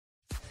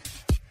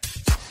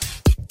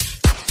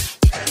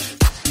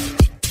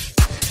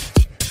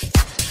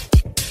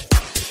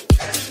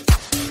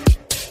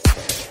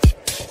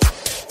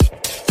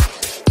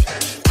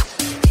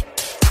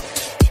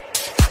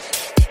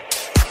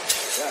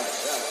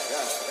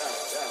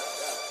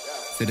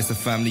Said it's a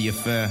family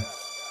affair.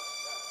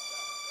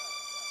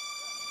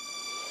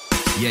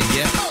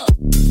 Yeah.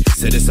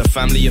 Said it's a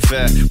family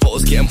affair.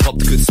 Bottles getting popped,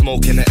 good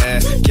smoke in the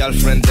air.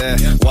 Girlfriend there,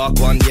 walk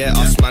one, yeah.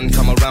 Us man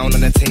come around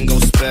and the ting go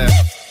spare.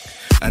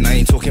 And I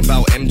ain't talking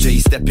about MJ,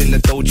 step in the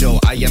dojo,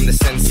 I am the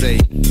sensei.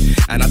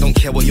 And I don't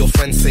care what your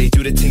friends say,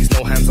 do the things,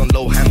 no hands on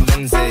low hand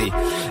Wednesday.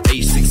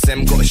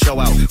 H6M got a show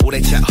out, all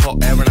they chat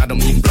hot air and I don't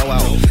mean blow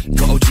out.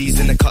 Got OGs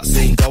in the cut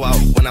saying go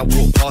out, when I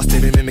walk past they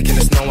be mimicking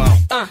the snow out.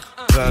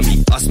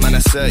 Vermi, us man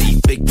are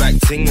 30, big back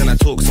ting and I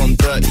talks on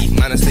dirty.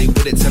 Man I stay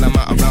with it till I'm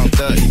out around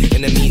 30.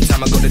 In the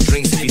meantime I got the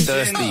drinks if you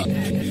thirsty.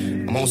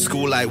 I'm old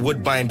school like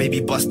Woodbine,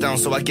 baby bust down,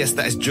 so I guess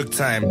that is jug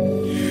time.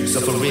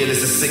 So for real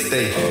it's a sick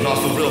day, not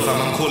for real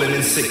fam, I'm calling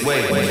in sick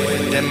way.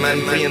 Them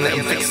man pray and let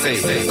them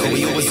fixate, cause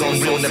we always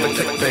on real, never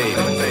clickbait.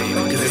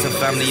 Cause it's a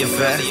family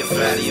affair,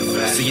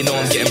 so you know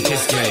I'm getting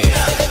pissed mate.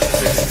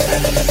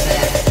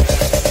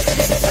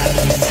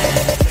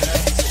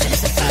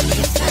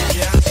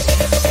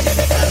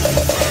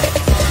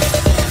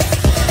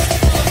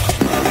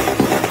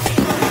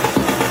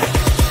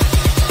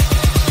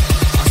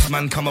 Us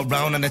man come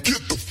around and they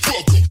get the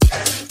fuck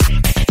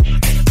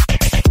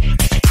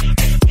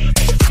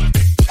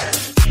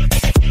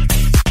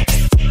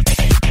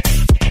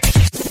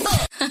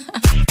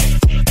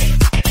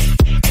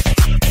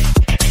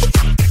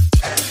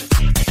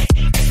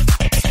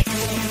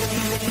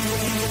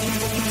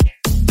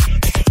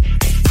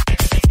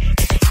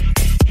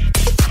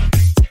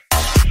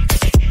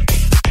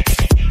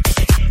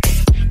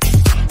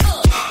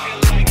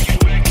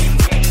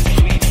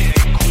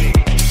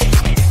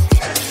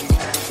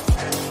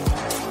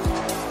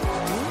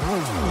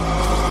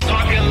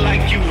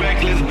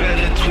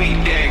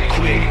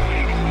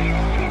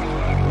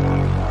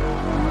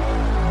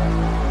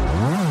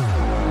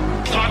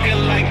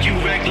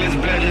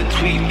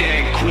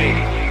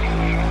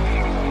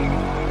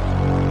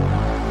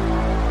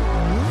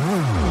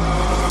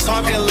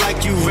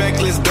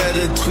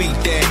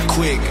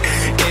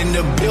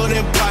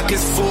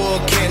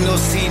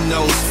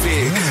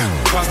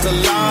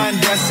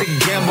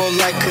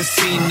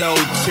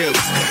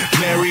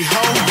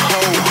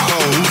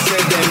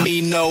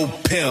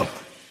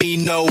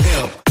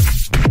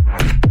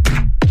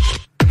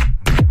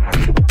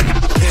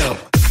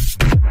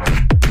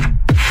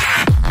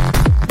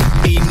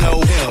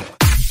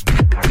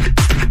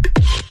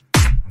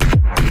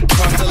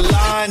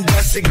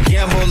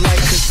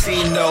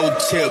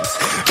up.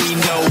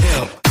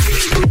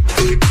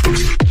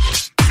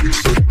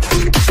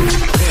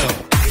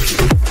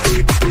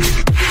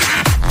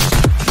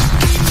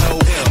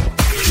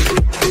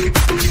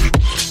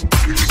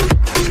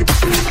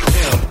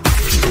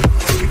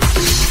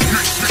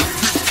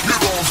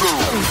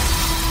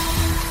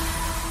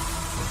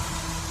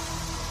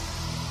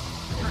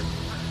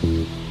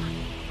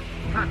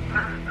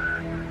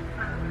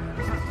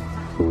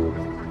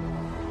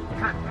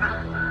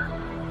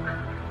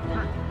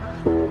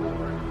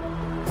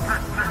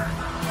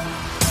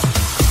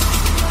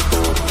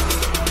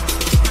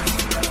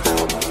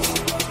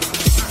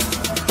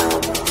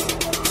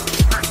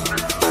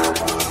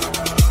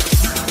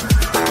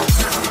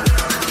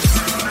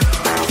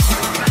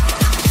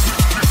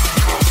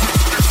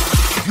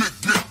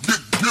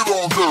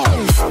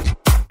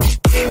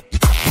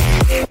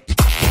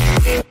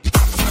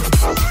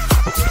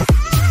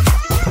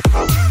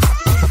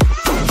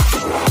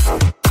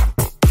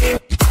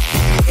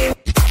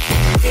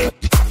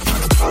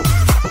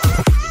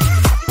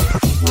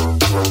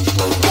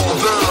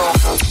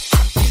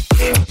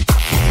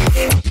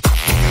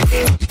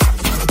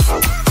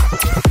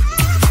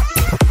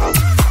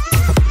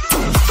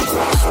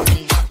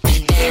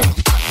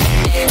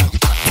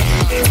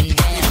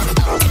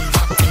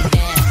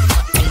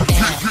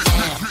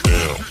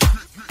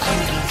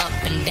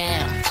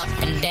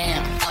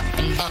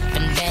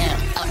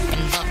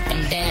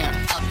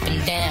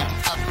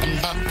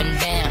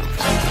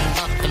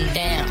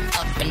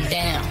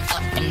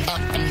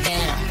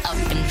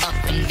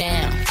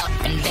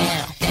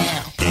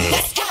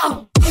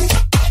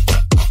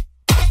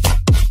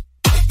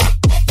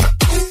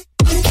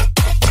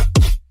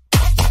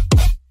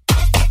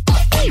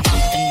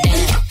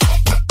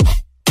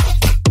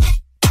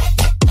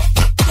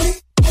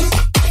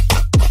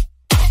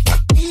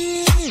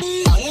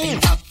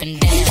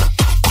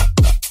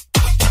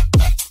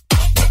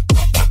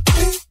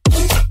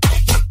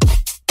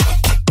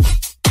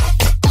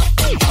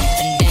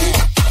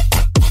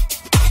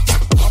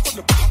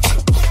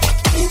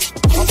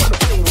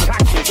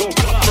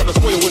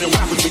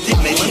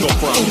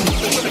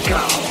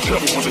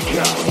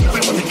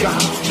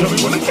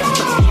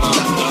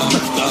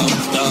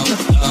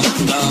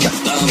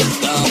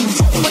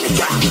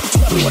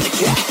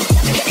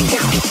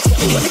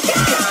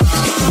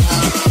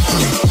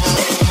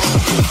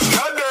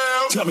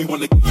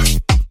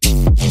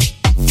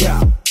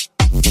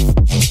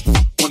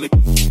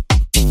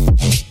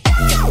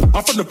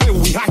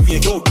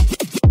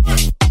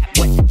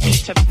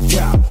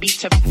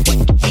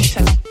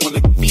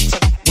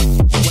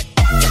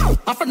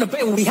 I'm from the Bay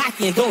play when we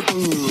hockey and go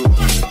through.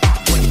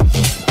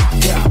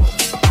 Yeah.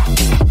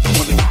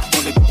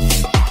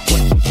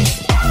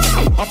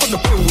 I'm from the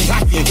play when we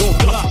hockey and go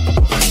club.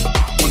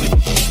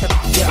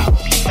 Yeah.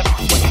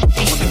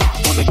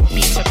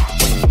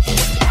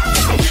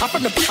 I'm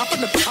from the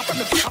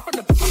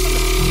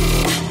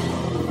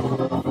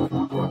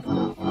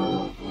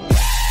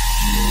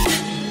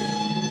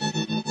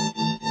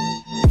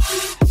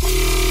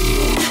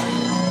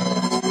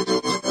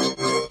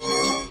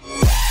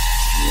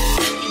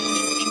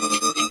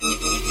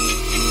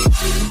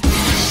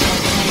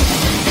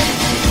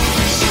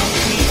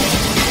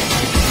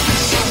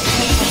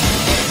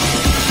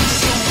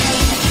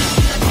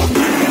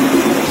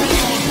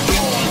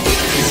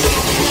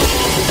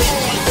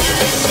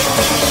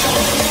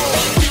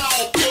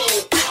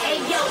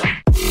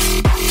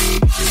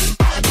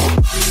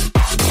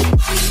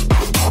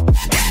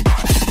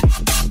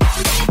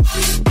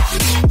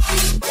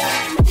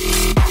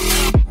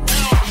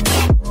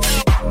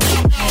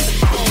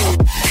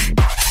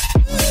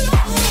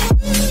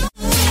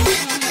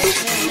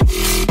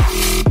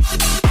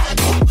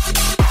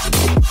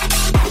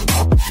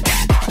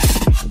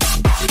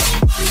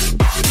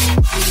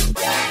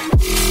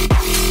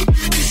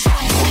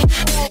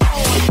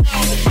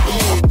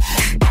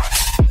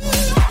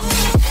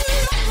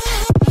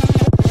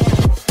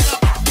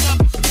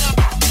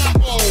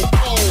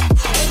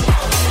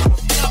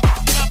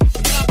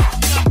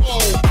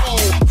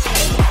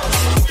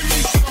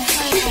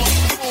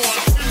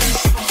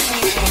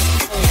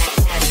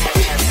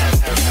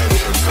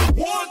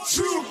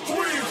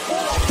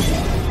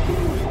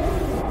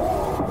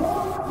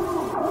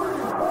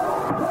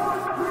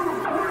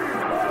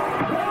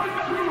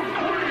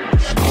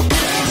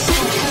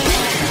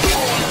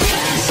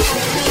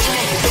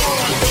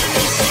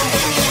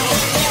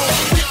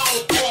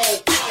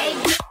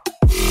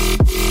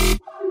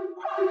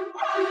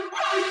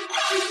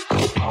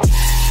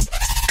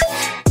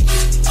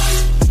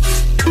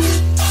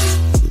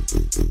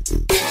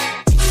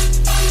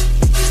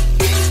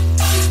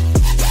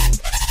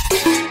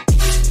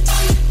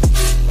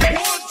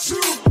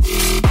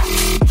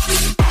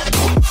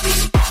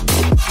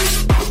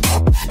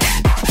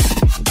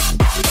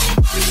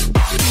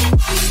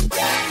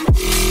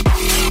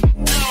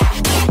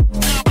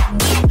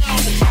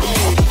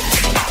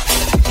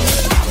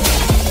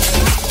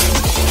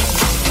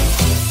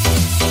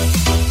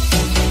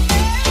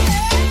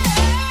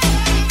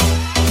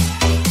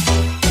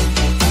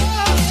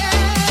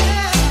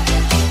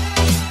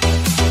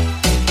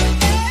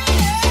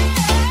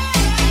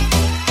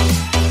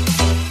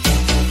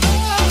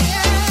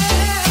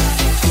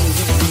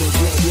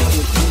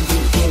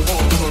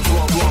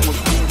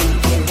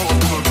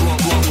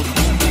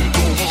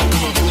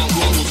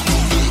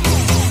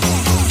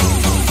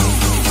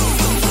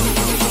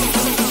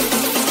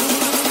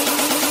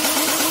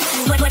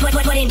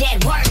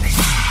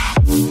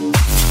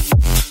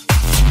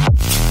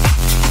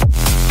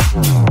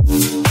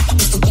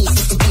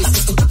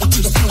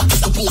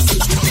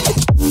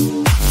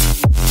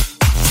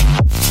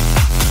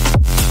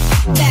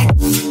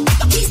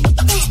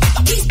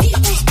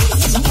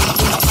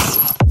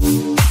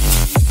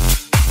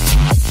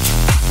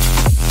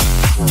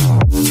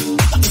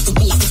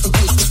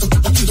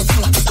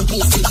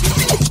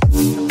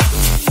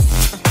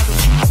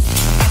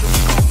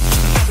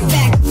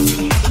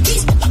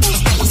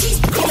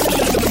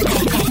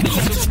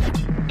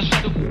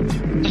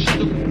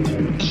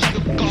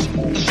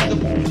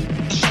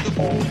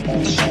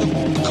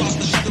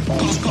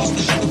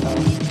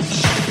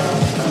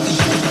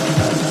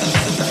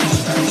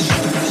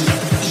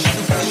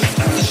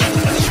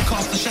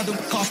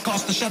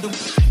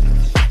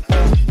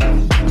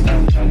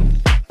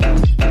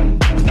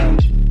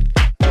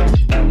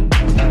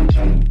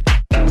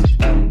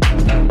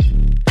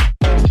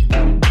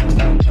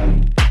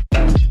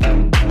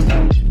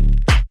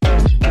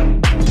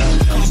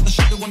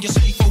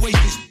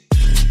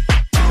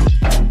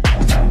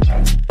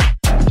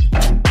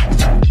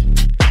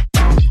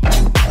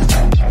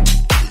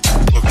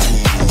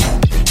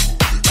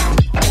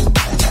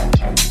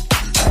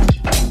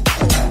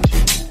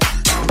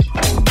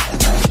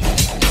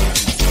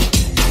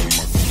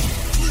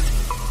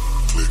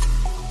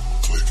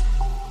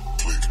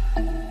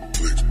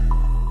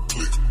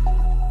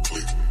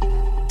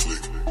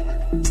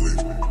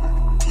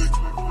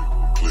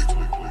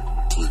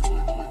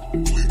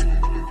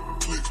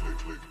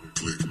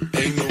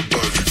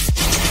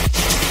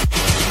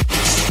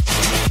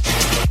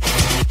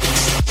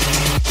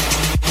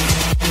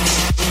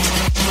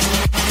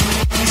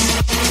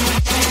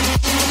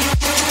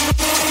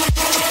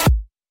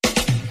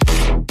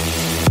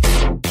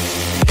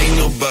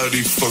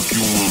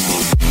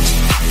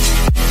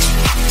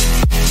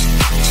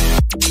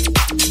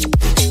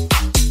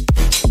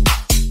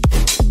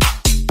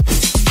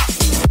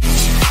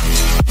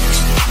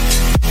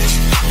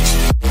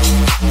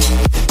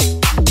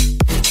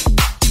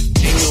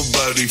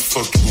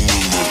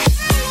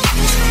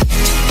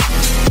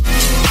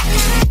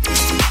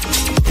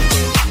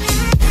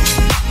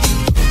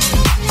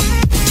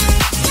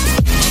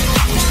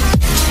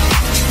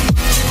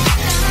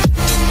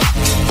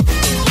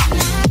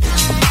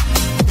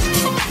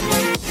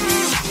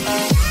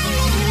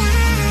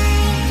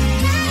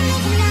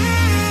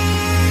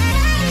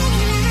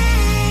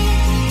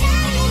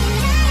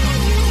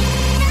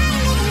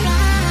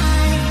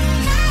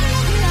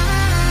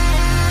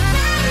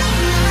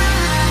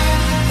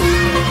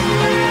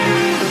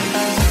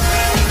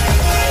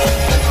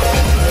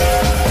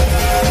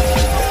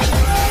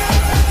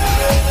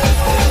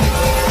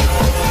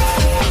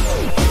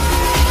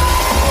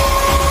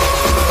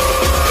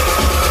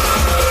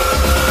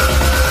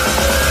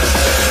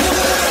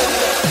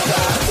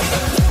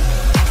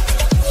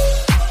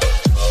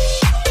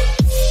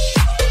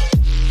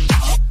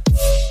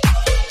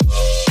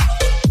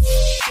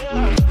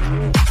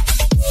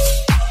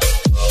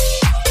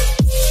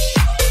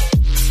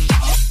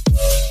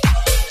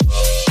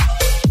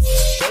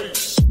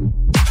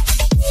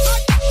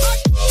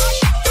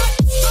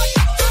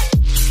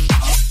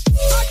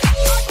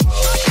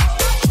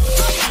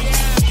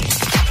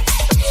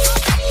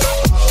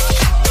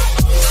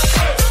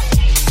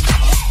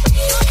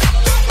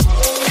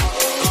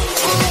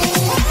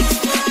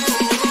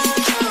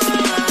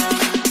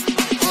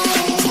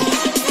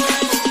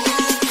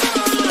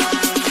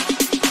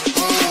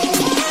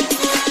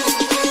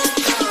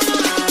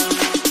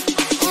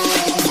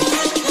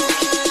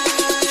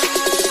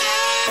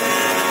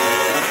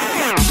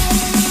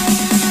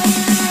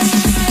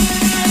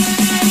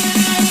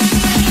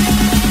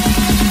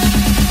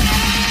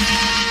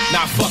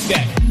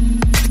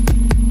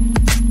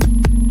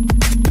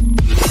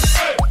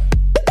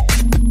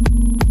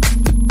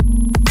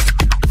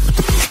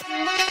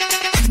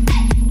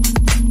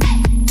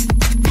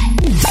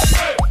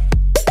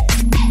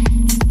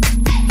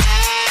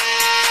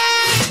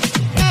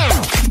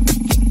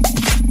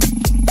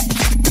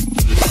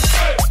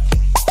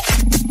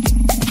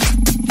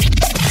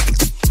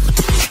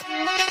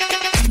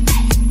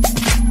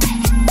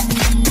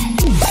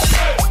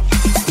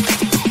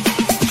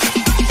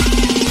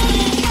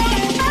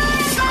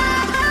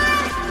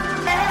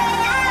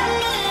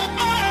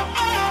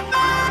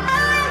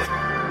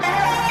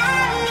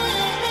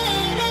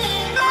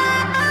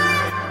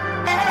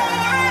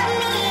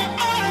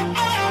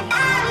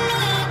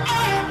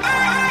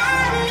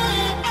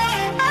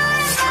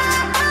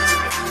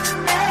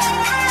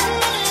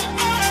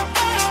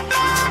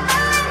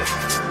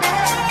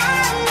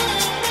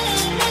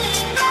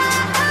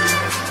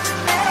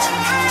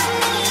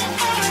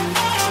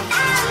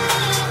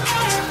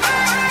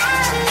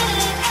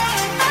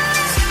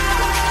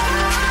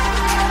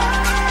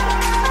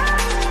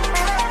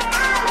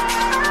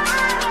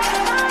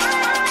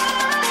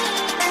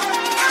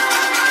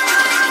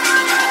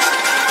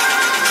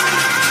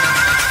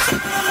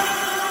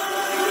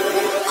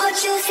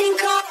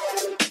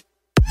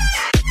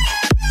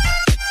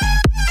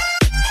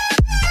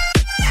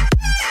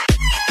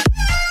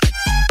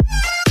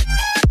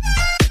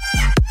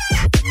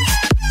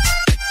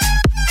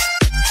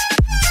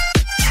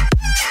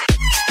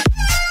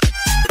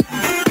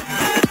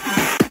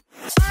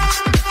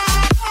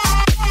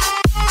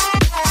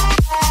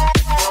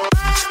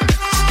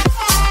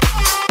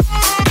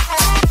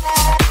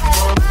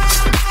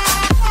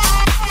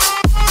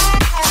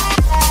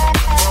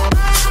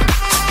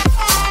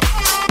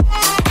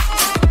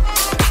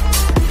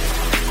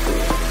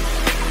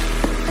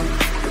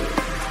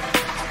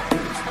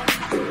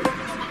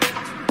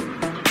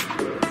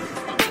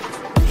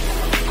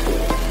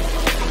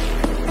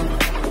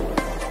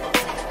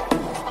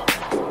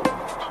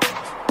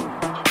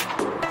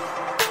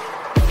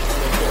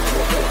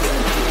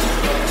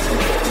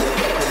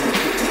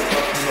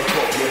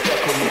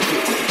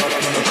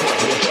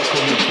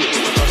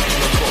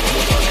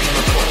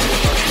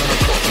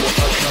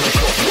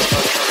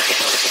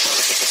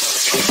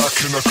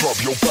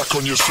You're back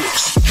on your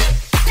six.